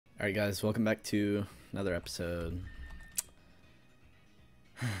Alright guys, welcome back to another episode.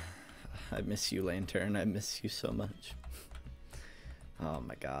 I miss you, Lantern. I miss you so much. Oh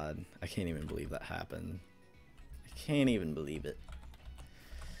my god. I can't even believe that happened. I can't even believe it.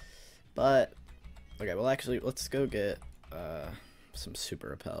 But, okay, well actually, let's go get some super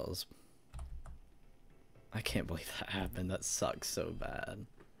repels. I can't believe that happened. That sucks so bad.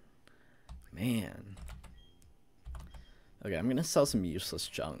 Man. Okay, I'm gonna sell some useless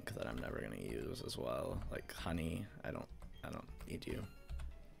junk that I'm never gonna use as well. Like honey, I don't need you.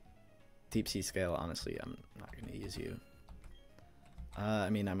 Deep sea scale, honestly, I'm not gonna use you. I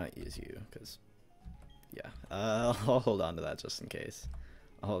mean, I might use you, cause yeah. I'll hold on to that just in case.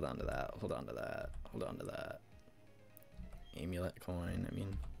 I'll hold on to that. Hold on to that. Hold on to that. Amulet coin. I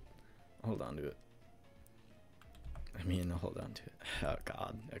mean, I'll hold on to it. I mean, I'll hold on to it. Oh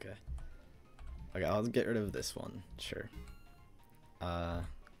god. Okay. Okay, I'll get rid of this one. Sure.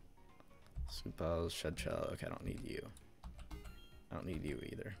 Supers, shed shell. Okay, I don't need you. I don't need you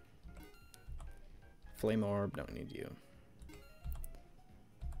either. Flame orb, don't need you.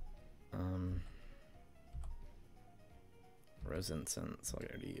 Rose incense, I'll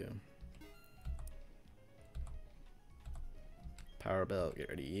get rid of you. Power belt, get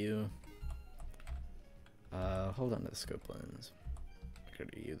rid of you. Hold on to the scope lens. Get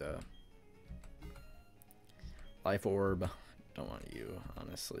rid of you though. Life orb, don't want you,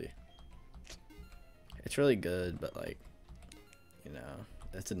 honestly. It's really good, but like, you know,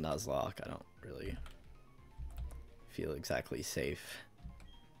 it's a Nuzlocke. I don't really feel exactly safe.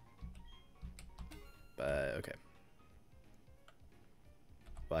 But okay.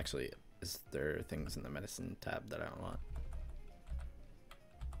 Well, actually, is there things in the medicine tab that I don't want?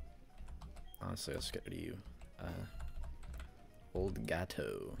 Honestly, I'll just get rid of you. Old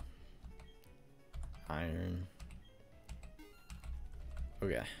Gato. Iron.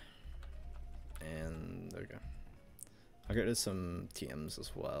 Okay. And there we go. I'll get rid of some TMs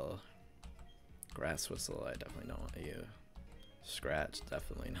as well. Grass whistle, I definitely don't want you. Scratch,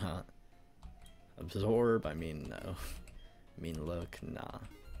 definitely not. Absorb, I mean no. Mean look, nah.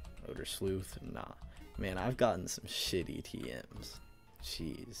 Odor sleuth, nah. Man, I've gotten some shitty TMs.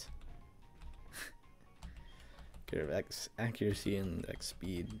 Jeez. Get rid of X accuracy and X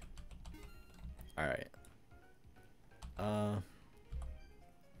speed. Alright.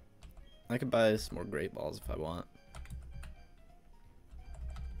 I could buy some more great balls if I want.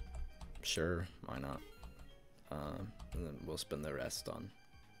 Sure, why not? And then we'll spend the rest on,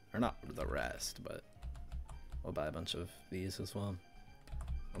 or not the rest, but we'll buy a bunch of these as well.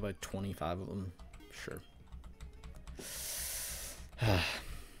 I'll buy 25 of them, sure.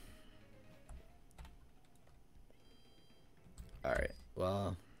 Alright,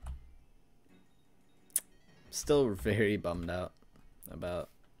 well, still very bummed out about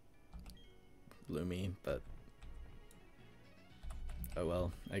Lumi, but oh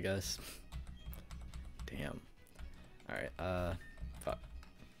well, I guess. Damn. Alright, fuck.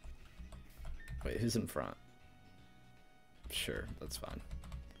 Wait, who's in front? Sure, that's fine.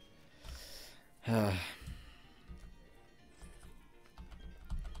 I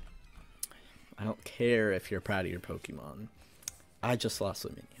don't care if you're proud of your Pokemon. I just lost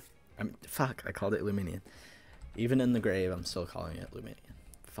Luminion. I mean, fuck, I called it Luminion. Even in the grave, I'm still calling it Luminion.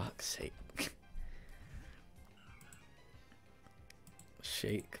 Fuck's sake.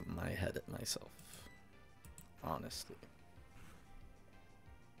 Shake my head at myself. Honestly.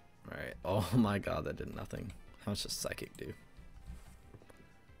 Alright. Oh my god, that did nothing. How much does Psychic do?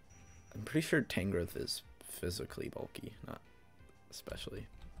 I'm pretty sure Tangrowth is physically bulky, not especially.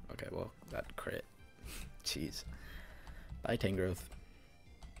 Okay, well, that crit. Jeez. Bye, Tangrowth.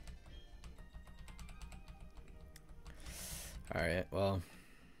 Alright, well,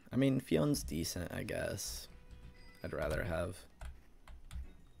 I mean, Fion's decent, I guess. I'd rather have...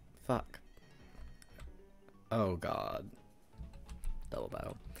 Fuck. Oh, God. Double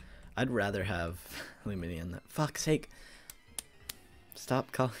battle. I'd rather have Luminion. Fuck's sake.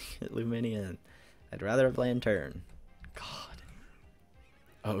 Stop calling it Luminion. I'd rather have Lantern. God.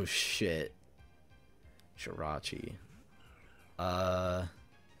 Oh, shit. Jirachi.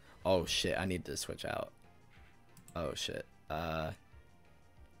 Oh, shit. I need to switch out. Oh, shit. I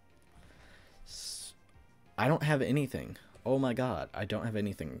don't have anything. Oh, my God. I don't have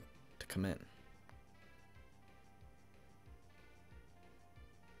anything to come in.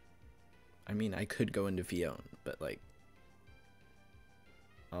 I mean, I could go into Fion, but like,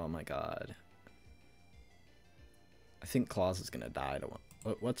 oh my god. I think Claus is gonna die to one.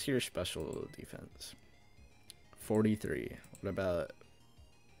 What's your special defense? 43. What about,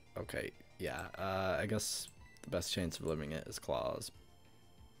 okay, yeah, I guess the best chance of living it is Claus.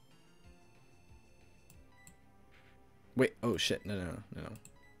 Wait, oh shit, no.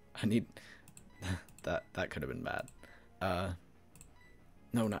 I need... that could have been bad.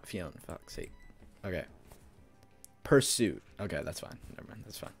 No, not Fiona, fuck's sake. Okay. Pursuit. Okay, that's fine. Never mind,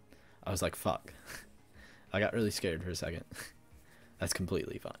 that's fine. I was like, fuck. I got really scared for a second. That's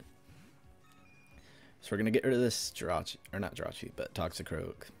completely fine. So we're gonna get rid of this Jirachi, or not Jirachi, but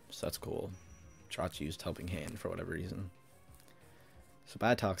Toxicroak. So that's cool. Jirachi used Helping Hand for whatever reason. So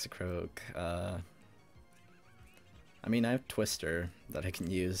bad Toxicroak. I mean, I have Twister that I can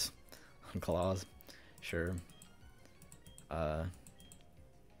use on Claws. Sure. I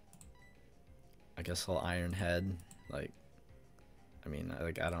guess I'll Iron Head. Like, I mean,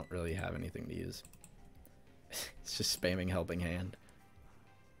 I don't really have anything to use. It's just spamming Helping Hand.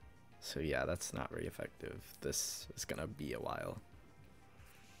 So yeah, that's not very effective. This is gonna be a while.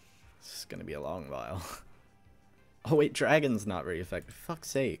 This is gonna be a long while. Oh wait, Dragon's not very effective. Fuck's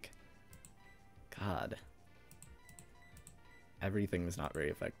sake. God. Everything's not very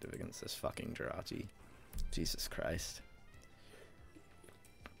effective against this fucking Jirachi. Jesus Christ.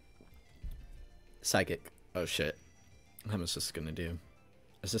 Psychic. Oh shit. How much is this gonna do?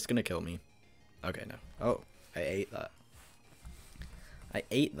 Is this gonna kill me? Okay, no. Oh, I ate that. I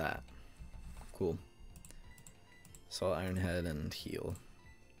ate that. Cool. So Iron Head and heal.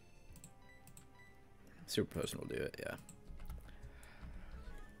 Super Potion will do it, yeah.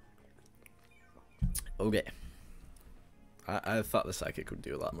 Okay. I thought the Psychic would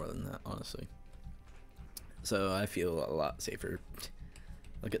do a lot more than that, honestly. So I feel a lot safer.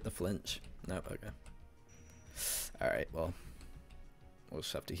 Look at the flinch. Nope, okay. Alright, well. We'll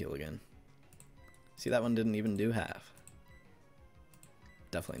just have to heal again. See, that one didn't even do half.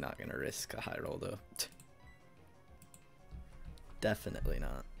 Definitely not gonna risk a high roll, though. Definitely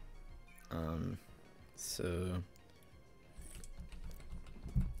not. So...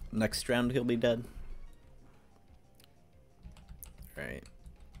 next round he'll be dead. Right.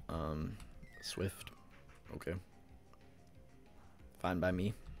 Swift. Okay. Fine by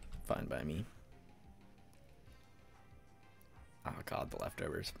me. Fine by me. Oh god, the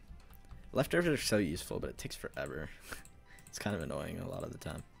leftovers. Leftovers are so useful, but it takes forever. It's kind of annoying a lot of the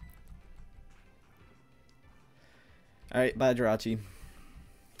time. Alright, bye Jirachi.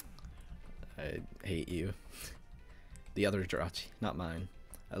 I hate you. The other Jirachi, not mine.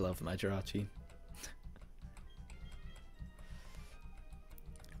 I love my Jirachi.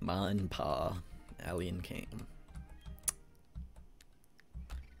 Mine Pa. Alien Cam.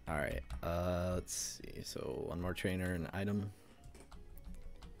 Alright, let's see. So, one more trainer and item.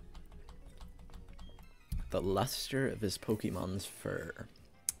 The luster of his Pokemon's fur.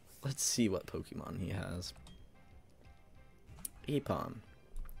 Let's see what Pokemon he has. Apom.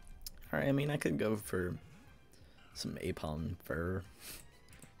 Alright, I mean, I could go for some Apom fur.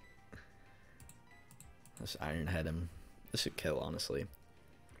 Let's Iron Head him. This should kill, honestly.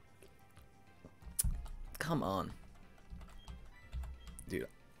 Come on. Dude,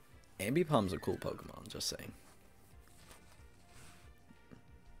 Ambipom's a cool Pokemon, just saying.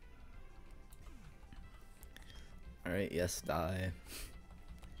 Alright, yes, die.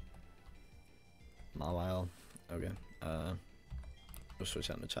 Mawile. Okay. We'll switch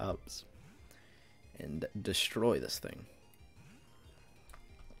out to Chops. And destroy this thing.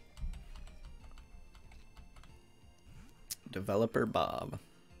 Developer Bob.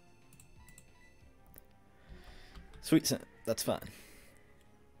 Sweet scent, that's fine.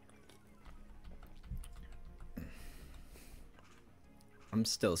 I'm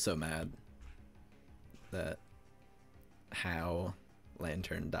still so mad that how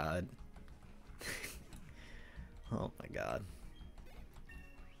Lantern died. Oh my god.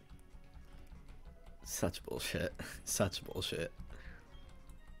 Such bullshit. Such bullshit.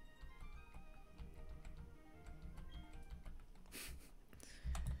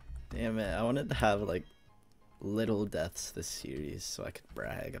 Damn it, I wanted to have like little deaths this series so I could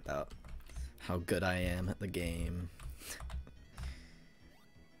brag about how good I am at the game.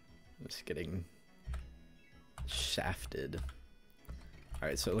 I'm just getting shafted.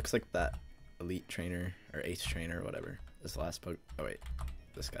 Alright, so it looks like that elite trainer or ace trainer or whatever is the last poke. Oh wait,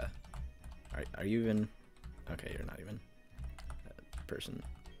 this guy. Alright, are you even? Okay, you're not even a person.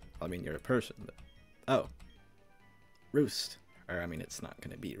 I mean, you're a person, but oh, Roost. Or I mean, it's not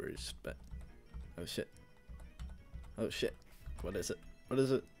gonna be Roost, but oh shit. Oh shit. What is it? What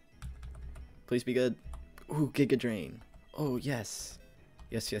is it? Please be good. Ooh, Giga Drain. Oh yes.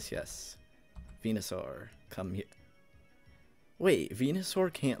 Yes, yes, yes. Venusaur, come here. Wait,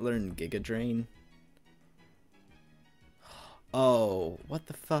 Venusaur can't learn Giga Drain? Oh, what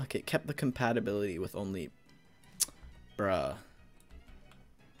the fuck? It kept the compatibility with only... Bruh.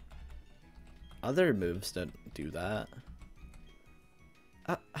 Other moves don't do that.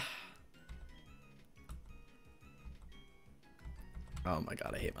 Oh my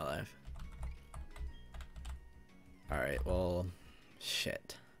god, I hate my life. Alright, well,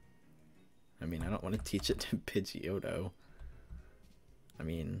 shit. I mean, I don't want to teach it to Pidgeotto. I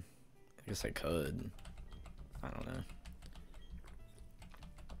mean, I guess I could. I don't know.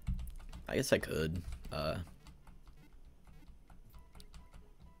 I guess I could. I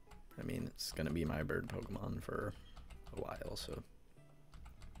mean, it's gonna be my bird Pokemon for a while, so.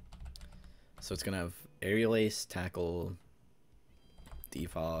 So it's gonna have Aerial Ace, Tackle,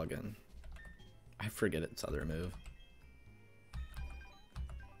 Defog, and I forget its other move.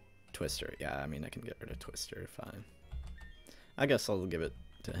 Twister. Yeah, I mean, I can get rid of Twister, fine. I guess I'll give it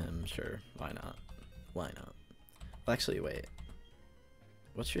to him, sure. Why not? Why not? Well, actually, wait.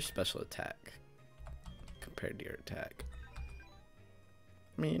 What's your special attack compared to your attack?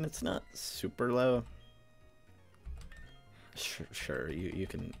 I mean, it's not super low. Sure, you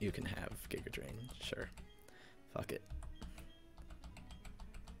can have Giga Drain. Sure. Fuck it.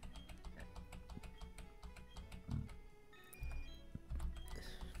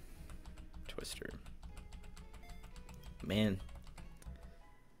 Twister. Man.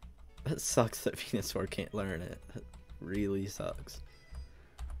 That sucks that Venusaur can't learn it. That really sucks.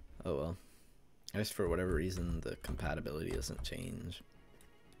 Oh well. I guess for whatever reason the compatibility doesn't change.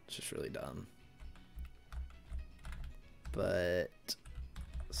 It's just really dumb. But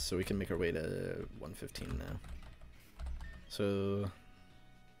so we can make our way to 115 now. So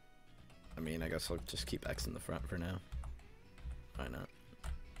I mean, I guess I'll just keep X in the front for now. Why not?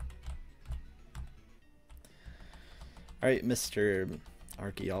 Alright, Mr.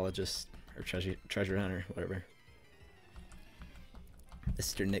 Archaeologist or treasure hunter, whatever.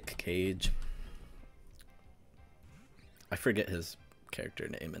 Mr. Nick Cage. I forget his character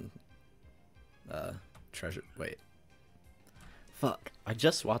name and treasure. Wait. Fuck. I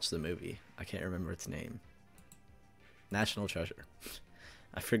just watched the movie. I can't remember its name. National Treasure.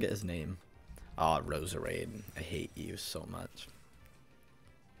 I forget his name. Aw, Roserade. I hate you so much.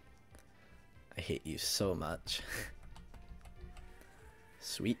 I hate you so much.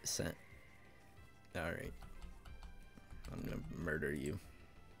 Sweet scent. Alright. I'm gonna murder you.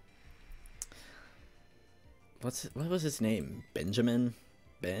 What was his name? Benjamin?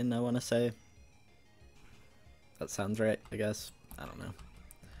 Ben, I wanna say. That sounds right, I guess. I don't know.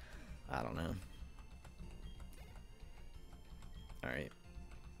 I don't know. Alright.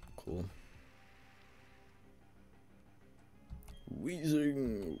 Cool.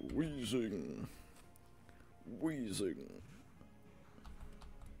 Wheezing, wheezing, wheezing.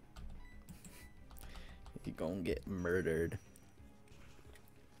 You gonna get murdered.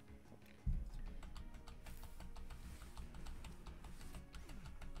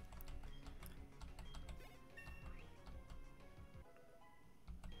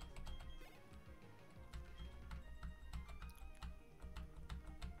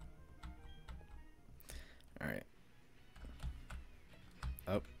 Alright.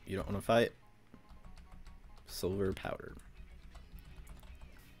 Oh, you don't want to fight? Silver powder.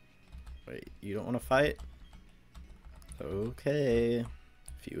 Wait, you don't want to fight? Okay,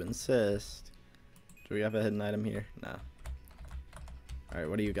 if you insist. Do we have a hidden item here? No. Alright,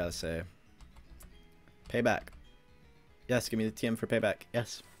 what do you guys say? Payback. Yes, give me the TM for payback.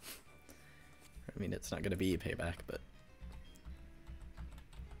 Yes. I mean, it's not gonna be payback, but...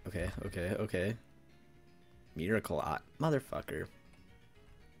 Okay, okay, okay. Miracle Ot. Motherfucker.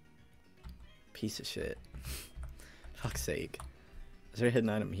 Piece of shit. Fuck's sake. Is there a hidden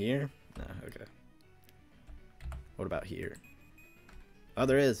item here? No, okay. What about here? Oh,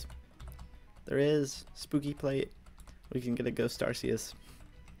 there is. There is. Spooky plate. We can get a Ghost Arceus.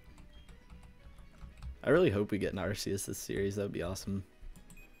 I really hope we get an Arceus this series. That would be awesome.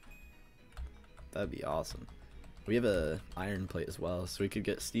 That'd be awesome. We have a Iron Plate as well, so we could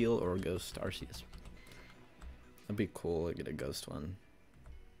get Steel or Ghost Arceus. That'd be cool to get a Ghost one.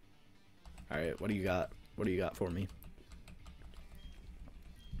 Alright, what do you got? What do you got for me?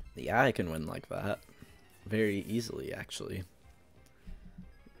 Yeah, I can win like that. Very easily, actually.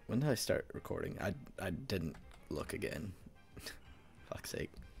 When did I start recording? I didn't look again. Fuck's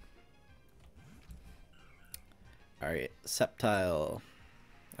sake. Alright, Sceptile.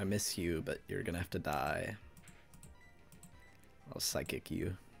 I miss you, but you're gonna have to die. I'll Psychic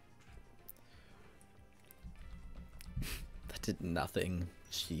you. That did nothing.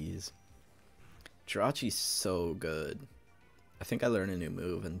 Jeez. Jirachi's so good. I think I learned a new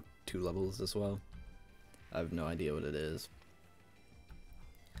move in 2 levels as well. I have no idea what it is.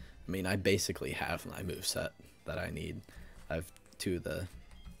 I mean, I basically have my moveset that I need. I have 2 of the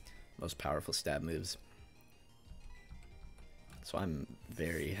most powerful stab moves. So I'm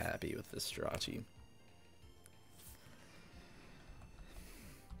very happy with this Jirachi.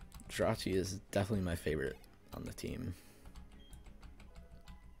 Jirachi is definitely my favorite on the team.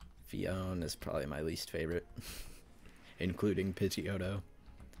 Fion is probably my least favorite, including Pidgeotto.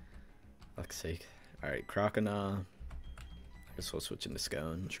 Fuck's sake. Alright, Croconaw. I guess we'll switch into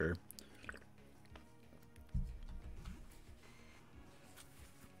Scone, sure.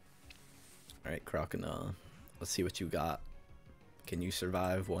 Alright, Croconaw. Let's see what you got. Can you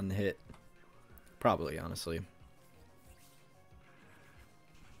survive one hit? Probably, honestly.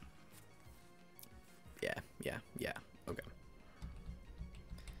 Yeah. Okay.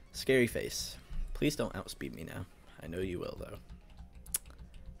 Scary face. Please don't outspeed me now. I know you will, though.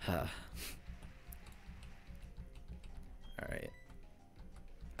 Huh. Alright.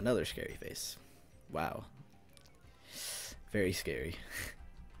 Another scary face. Wow. Very scary.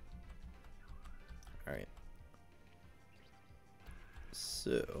 Alright.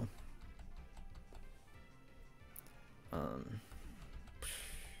 So.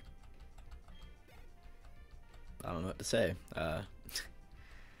 I don't know what to say.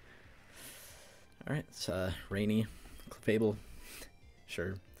 Alright, it's Rainy, Clefable.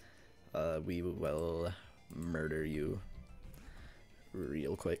 Sure. We will murder you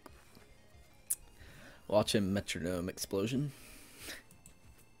real quick. Watch him metronome explosion.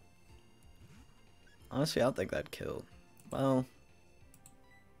 Honestly, I don't think that'd kill. Well,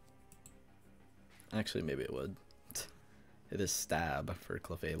 actually, maybe it would. It is stab for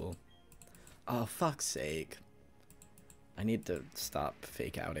Clefable. Oh, fuck's sake. I need to stop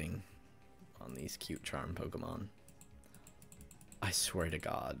fake outing on these cute charm Pokemon. I swear to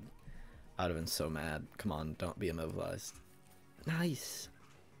God. I would have been so mad. Come on, don't be immobilized. Nice.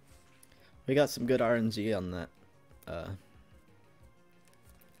 We got some good RNG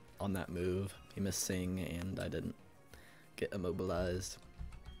on that move. He missed Sing and I didn't get immobilized.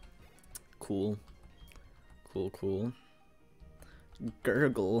 Cool. Cool.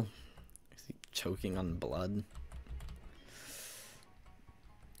 Gurgle. Is he choking on blood?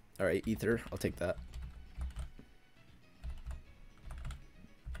 Alright, Ether. I'll take that.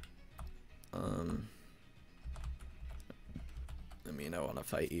 I mean, I want to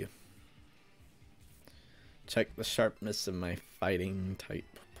fight you. Check the sharpness of my fighting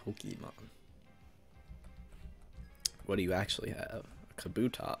type Pokemon. What do you actually have? A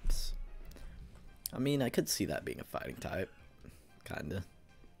Kabutops. I mean, I could see that being a fighting type. Kinda.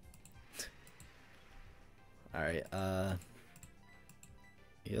 Alright,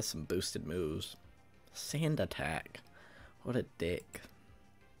 he has some boosted moves. Sand attack. What a dick.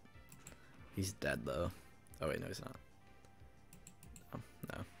 He's dead though. Oh wait, no he's not.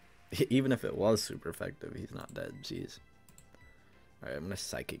 No. Even if it was super effective, he's not dead. Jeez. Alright, I'm gonna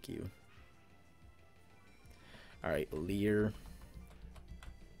psychic you. Alright, Leer.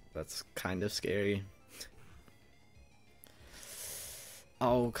 That's kind of scary.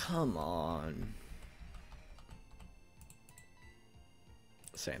 Oh, come on.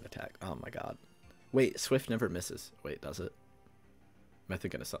 Sand attack. Oh my god. Wait, Swift never misses. Wait, does it? Am I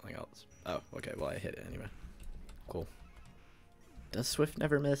thinking of something else? Oh, okay, well I hit it anyway. Cool. Does Swift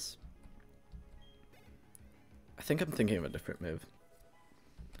never miss? I think I'm thinking of a different move.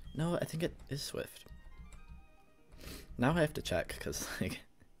 No, I think it is Swift. Now I have to check, because, like...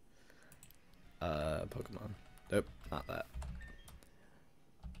 Pokemon. Nope, not that.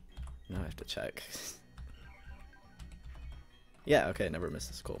 Now I have to check. Yeah, okay, never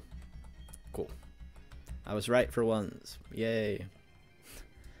misses. Cool. Cool. I was right for once. Yay.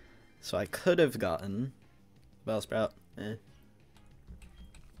 So I could have gotten Bellsprout. I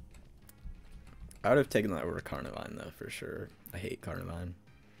would have taken that over Carnivine, though, for sure. I hate Carnivine.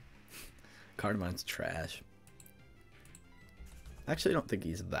 Carnivine's trash. Actually, I don't think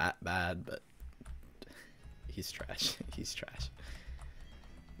he's that bad, but he's trash. He's trash.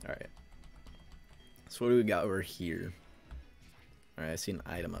 Alright. So what do we got over here? Alright, I see an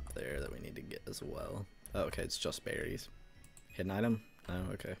item up there that we need to get as well. Oh, okay, it's just berries. Hidden item?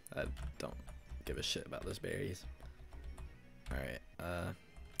 Oh, okay. I don't give a shit about those berries. Alright,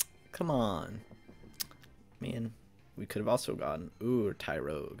 come on. Man, we could have also gotten... Ooh,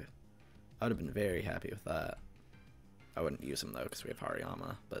 Tyrogue. I would have been very happy with that. I wouldn't use him, though, because we have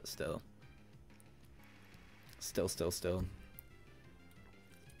Hariyama, but still. Still.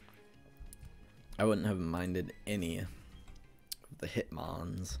 I wouldn't have minded any of the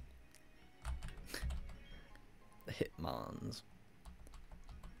Hitmons. The Hitmons.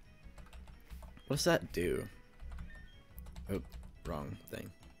 What does that do? Oh, wrong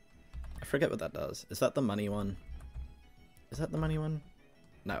thing. I forget what that does. Is that the money one? Is that the money one?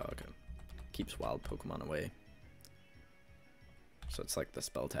 No, okay. Keeps wild Pokemon away. So it's like the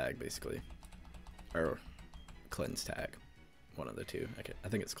spell tag, basically. Or cleanse tag. One of the two. Okay, I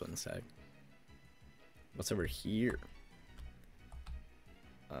think it's cleanse tag. What's over here?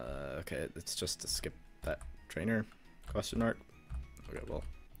 Okay, it's just to skip that trainer? Question mark? Okay, well,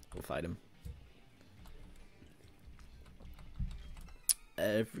 we'll fight him.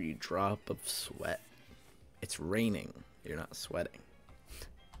 Every drop of sweat. It's raining. You're not sweating.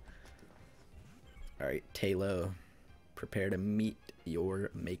 Alright, Talo. Prepare to meet your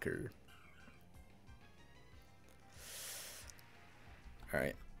maker.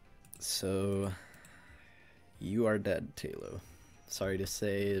 Alright. So, you are dead, Talo. Sorry to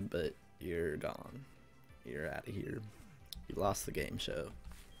say, but you're gone. You're out of here. You lost the game show.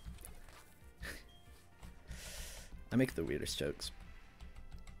 I make the weirdest jokes.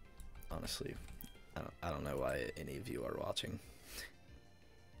 Honestly, I don't know why any of you are watching.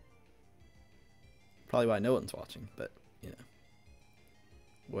 Probably why no one's watching, but you know.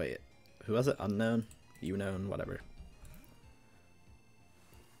 Wait, who was it? Unknown? You known? Whatever.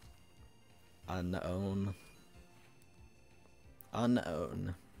 Unknown.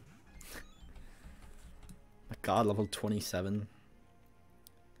 Unknown. My god, level 27.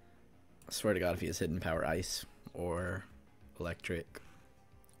 I swear to god if he has hidden power ice or electric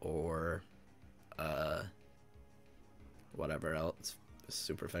or whatever else is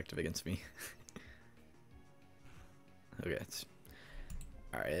super effective against me. Okay, it's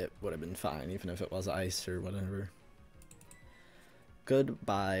alright, it would have been fine even if it was ice or whatever.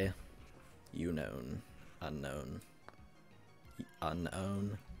 Goodbye, you known. Unknown.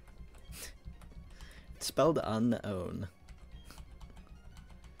 Unknown. It's spelled unknown.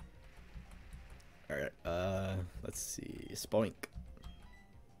 Alright, let's see. Spoink.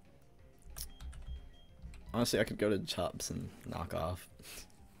 Honestly, I could go to Chops and knock off.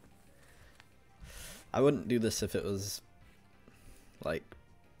 I wouldn't do this if it was like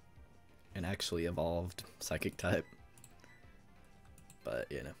an actually evolved psychic type. But,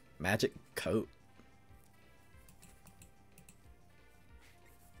 you know, magic coat.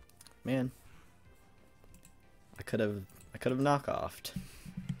 Man, I could have knockoffed.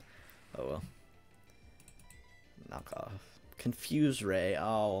 Oh well. Knock off. Confuse Ray.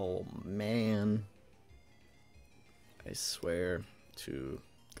 Oh man. I swear to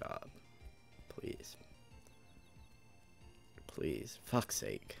God. Please. Please. Fuck's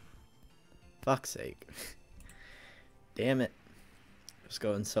sake. Fuck's sake. Damn it. It was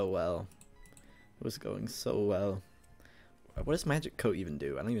going so well. It was going so well. What does Magic Coat even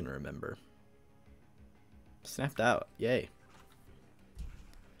do? I don't even remember. Snapped out. Yay.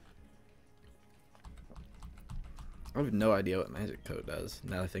 I have no idea what Magic Coat does,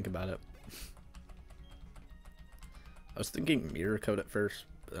 now that I think about it. I was thinking Mirror Coat at first,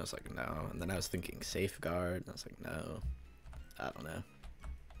 but I was like, no. And then I was thinking Safeguard, and I was like, no. I don't know.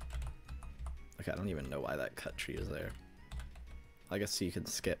 Okay, I don't even know why that cut tree is there. I guess you can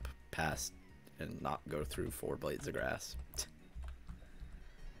skip past and not go through 4 blades of grass.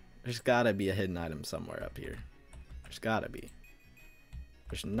 There's gotta be a hidden item somewhere up here. There's gotta be.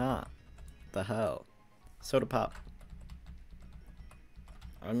 There's not. The hell? Soda Pop.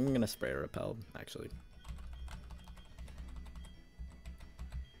 I'm gonna spray Repel, actually.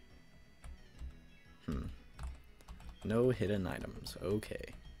 No hidden items.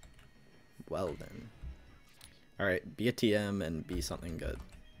 Okay. Well then. Alright, be a TM and be something good.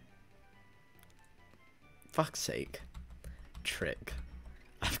 Fuck's sake. Trick.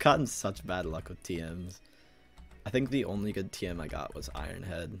 I've gotten such bad luck with TMs. I think the only good TM I got was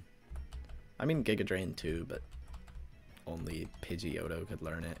Ironhead. I mean Giga Drain too, but only Pidgeotto could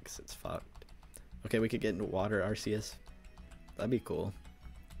learn it because it's fucked. Okay, we could get into Water Arceus. That'd be cool.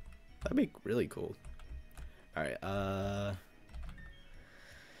 That'd be really cool. Alright,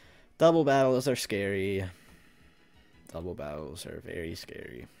 double battles are scary. Double battles are very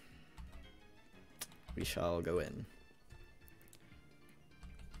scary. We shall go in.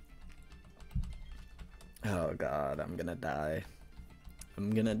 Oh god, I'm gonna die.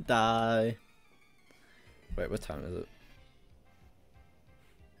 I'm gonna die. Wait, what time is it?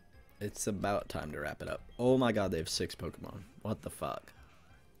 It's about time to wrap it up. Oh my god, they have 6 Pokemon. What the fuck?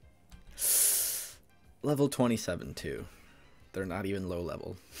 Level 27 too. They're not even low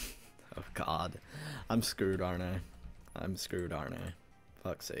level. Oh god. I'm screwed, aren't I? I'm screwed, aren't I?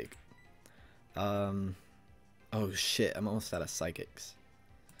 Fuck's sake. Oh shit, I'm almost out of Psychics.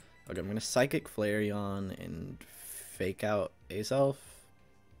 Okay, I'm gonna Psychic Flareon and fake out Azelf.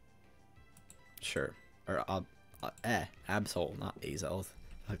 Sure. Or, Absol, not Azelf.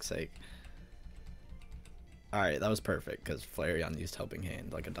 Fuck's sake. Alright, that was perfect, because Flareon used Helping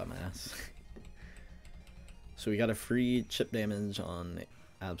Hand like a dumbass. So we got a free chip damage on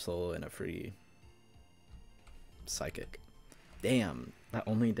Absol and a free Psychic. Damn, that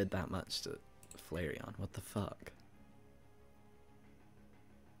only did that much to Flareon. What the fuck?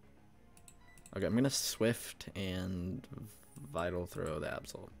 Okay, I'm gonna Swift and Vital Throw the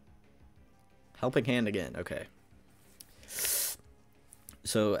Absol. Helping Hand again, okay.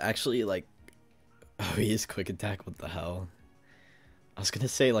 So actually, like, oh, he is Quick Attack, what the hell? I was gonna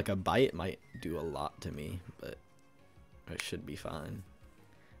say, like, a Bite might do a lot to me, but I should be fine.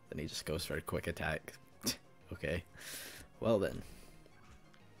 Then he just goes for a Quick Attack. Okay. Well then.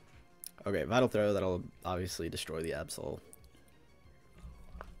 Okay, Vital Throw, that'll obviously destroy the Absol.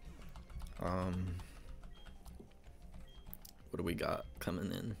 What do we got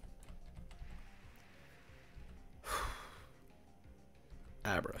coming in?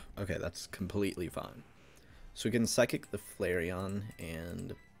 Abra. Okay, that's completely fine. So we can Psychic the Flareon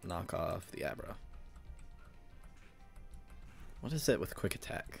and knock off the Abra. What is it with Quick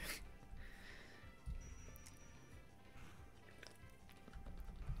Attack?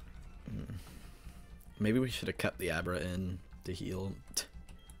 Maybe we should have kept the Abra in to heal.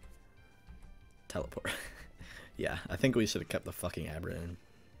 Teleport. Yeah, I think we should have kept the fucking Abra in.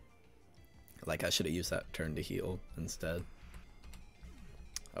 Like, I should have used that turn to heal instead.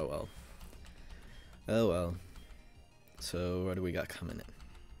 Oh well. Oh well. So, what do we got coming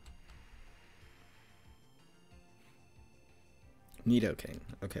in? Nidoking.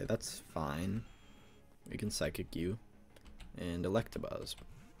 Okay, that's fine. We can Psychic you. And Electabuzz.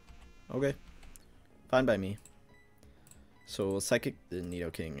 Okay. Fine by me. So, we'll Psychic the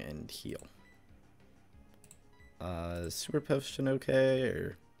Nidoking and heal. Super Potion okay,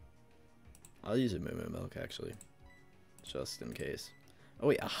 or... I'll use a Moo Milk, actually. Just in case. Oh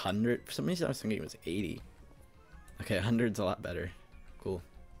wait, 100? For some reason I was thinking it was 80. Okay, 100's a lot better. Cool.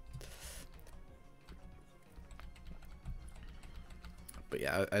 But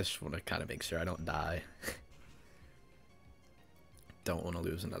yeah, I just want to kind of make sure I don't die. Don't want to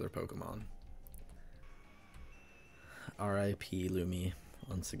lose another Pokemon. R.I.P. Lumi,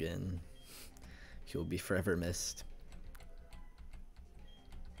 once again. He'll be forever missed.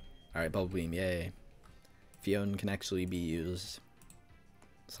 Alright, Bubble Beam, yay. Fion can actually be used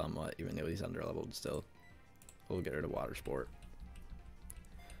somewhat, even though he's underleveled still. We'll get rid of Water Sport.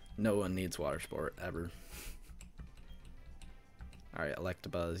 No one needs Water Sport, ever. Alright,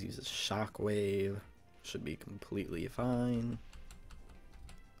 Electabuzz uses Shockwave. Should be completely fine.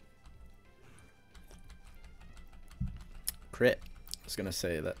 Crit. I was gonna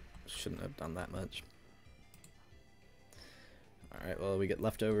say that shouldn't have done that much. Alright, well, we get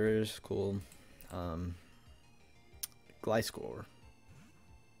leftovers. Cool. Gliscor.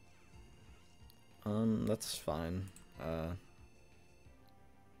 That's fine. I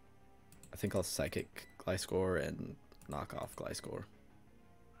think I'll Psychic Gliscor and knock off Gliscor.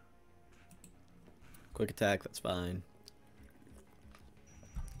 Quick Attack, that's fine.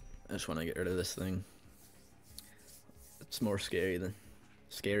 I just want to get rid of this thing. It's more scarier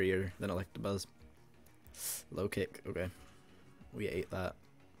than Electabuzz. Low Kick, okay. We ate that.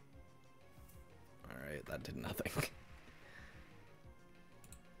 Alright, that did nothing.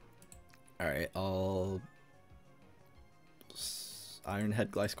 Alright, I'll Iron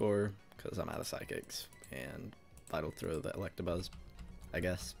Head Gliscor, because I'm out of Psychics, and Vital Throw the Electabuzz, I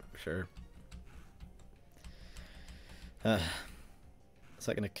guess, sure. Is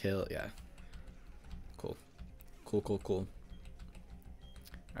that gonna kill? Yeah. Cool. Cool.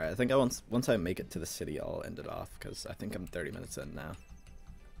 Alright, I think once I make it to the city, I'll end it off, because I think I'm 30 minutes in now.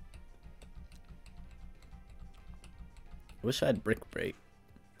 I wish I had Brick Break.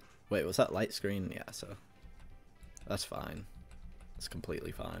 Wait, was that light screen? Yeah, so that's fine. It's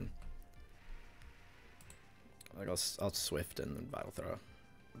completely fine. Like I'll Swift and then Vital Throw.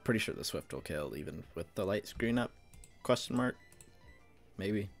 I'm pretty sure the Swift will kill even with the light screen up? Question mark?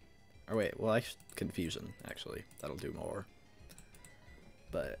 Maybe. Or wait, well, Confusion, actually. That'll do more.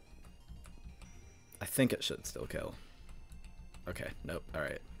 But I think it should still kill. Okay, nope,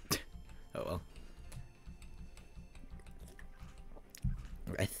 alright. Oh well.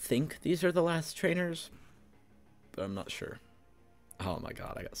 I think these are the last trainers, but I'm not sure. Oh my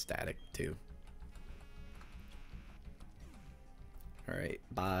god, I got static too. Alright,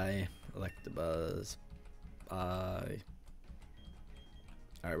 bye. Electabuzz. Bye.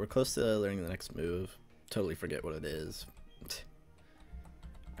 Alright, we're close to learning the next move. Totally forget what it is.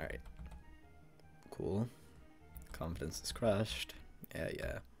 Alright. Cool. Confidence is crushed.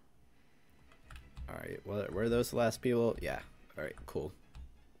 Yeah. Alright, were those the last people? Yeah. Alright, cool.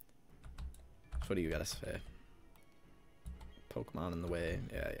 So what do you gotta say? Pokemon in the way.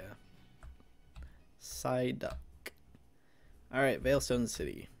 Yeah. Psyduck. Alright, Veilstone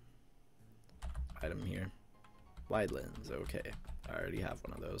City. Item here. Wide lens, okay. I already have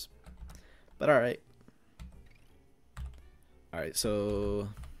one of those. But alright. Alright, so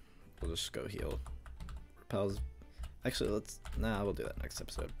we'll just go heal. Repels. Actually, we'll do that next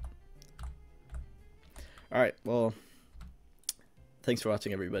episode. Alright, well, thanks for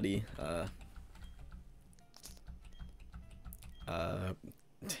watching, everybody.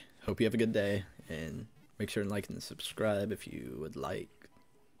 Hope you have a good day, and make sure and like and subscribe if you would like.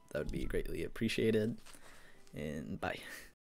 That would be greatly appreciated, and bye.